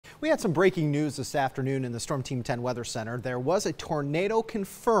We had some breaking news this afternoon in the Storm Team 10 Weather Center. There was a tornado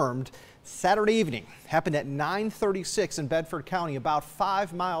confirmed Saturday evening. Happened at 9:36 in Bedford County, about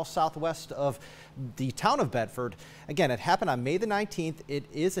 5 miles southwest of the town of Bedford. Again, it happened on May the 19th. It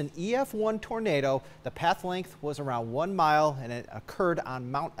is an EF1 tornado. The path length was around 1 mile and it occurred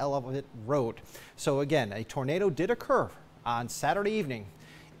on Mount Olivet Road. So again, a tornado did occur on Saturday evening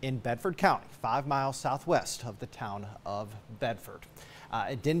in Bedford County, 5 miles southwest of the town of Bedford.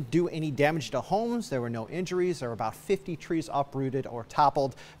 It didn't do any damage to homes. There were no injuries. There were about 50 trees uprooted or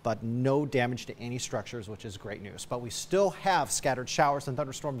toppled, but no damage to any structures, which is great news. But we still have scattered showers and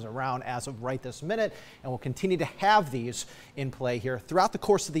thunderstorms around as of right this minute, and we'll continue to have these in play here throughout the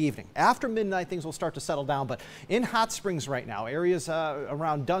course of the evening. After midnight, things will start to settle down, but in Hot Springs right now, areas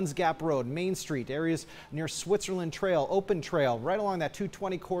around Dunn's Gap Road, Main Street, areas near Switzerland Trail, Open Trail, right along that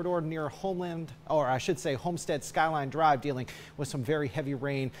 220 corridor near Homeland, or I should say Homestead Skyline Drive, dealing with some very heavy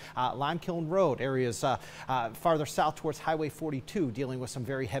rain. Limekiln Road, areas farther south towards Highway 42, dealing with some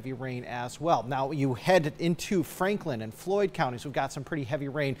very heavy rain as well. Now you head into Franklin and Floyd counties. We've got some pretty heavy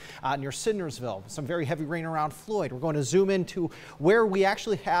rain near Sidnersville, some very heavy rain around Floyd. We're going to zoom into where we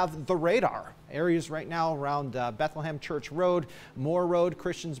actually have the radar. Areas right now around Bethlehem Church Road, Moore Road,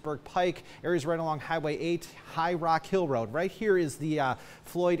 Christiansburg Pike, areas right along Highway 8, High Rock Hill Road. Right here is the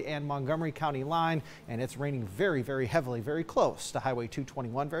Floyd and Montgomery County line, and it's raining very, very heavily, very close to Highway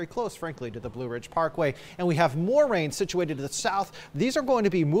 221, very close, frankly, to the Blue Ridge Parkway. And we have more rain situated to the south. These are going to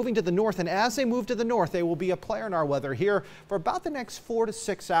be moving to the north, and as they move to the north, they will be a player in our weather here for about the next 4 to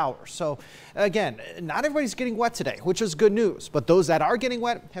 6 hours. So again, not everybody's getting wet today, which is good news, but those that are getting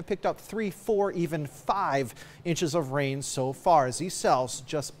wet have picked up 3, 4, even 5 inches of rain so far, as these cells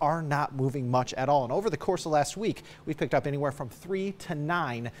just are not moving much at all. And over the course of last week, we've picked up anywhere from 3 to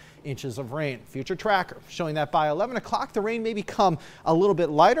 9 inches of rain. Future tracker showing that by 11 o'clock, the rain may become a little bit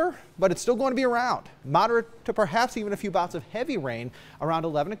lighter, but it's still going to be around. Moderate to perhaps even a few bouts of heavy rain around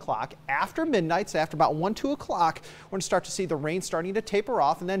 11 o'clock. After midnight, so after about 1, 2 o'clock, we're going to start to see the rain starting to taper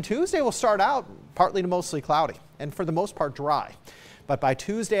off. And then Tuesday will start out partly to mostly cloudy and for the most part dry. But by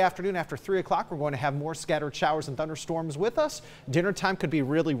Tuesday afternoon after 3 o'clock, we're going to have more scattered showers and thunderstorms with us. Dinner time could be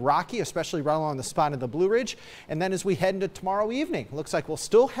really rocky, especially right along the spine of the Blue Ridge. And then as we head into tomorrow evening, looks like we'll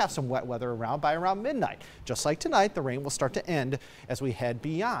still have some wet weather around by around midnight. Just like tonight, the rain will start to end as we head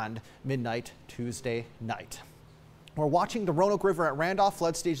beyond midnight Tuesday night. We're watching the Roanoke River at Randolph.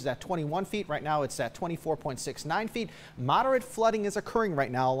 Flood stage is at 21 feet. Right now it's at 24.69 feet. Moderate flooding is occurring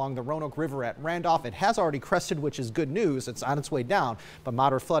right now along the Roanoke River at Randolph. It has already crested, which is good news. It's on its way down, but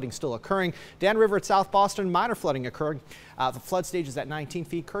moderate flooding still occurring. Dan River at South Boston, minor flooding occurring. The flood stage is at 19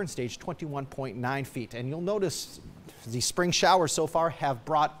 feet. Current stage 21.9 feet. And you'll notice the spring showers so far have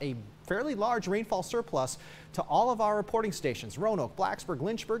brought a fairly large rainfall surplus to all of our reporting stations. Roanoke, Blacksburg,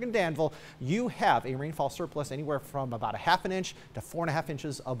 Lynchburg, and Danville, you have a rainfall surplus anywhere from about 1/2 inch to 4.5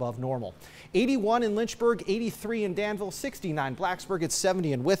 inches above normal. 81 in Lynchburg, 83 in Danville, 69 Blacksburg, it's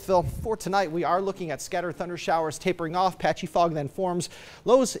 70 in Wytheville. For tonight, we are looking at scattered thunder showers tapering off. Patchy fog then forms.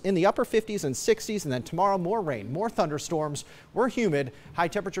 Lows in the upper 50s and 60s, and then tomorrow more rain, more thunderstorms. We're humid. High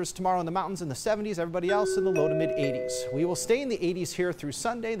temperatures tomorrow in the mountains in the 70s, everybody else in the low to mid 80s. We will stay in the 80s here through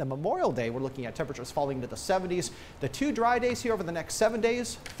Sunday. The Memorial Day, we're looking at temperatures falling to the 70s. The 2 dry days here over the next 7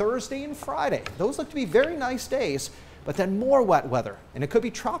 days, Thursday and Friday. Those look to be very nice days, but then more wet weather, and it could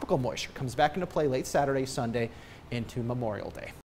be tropical moisture comes back into play late Saturday, Sunday into Memorial Day.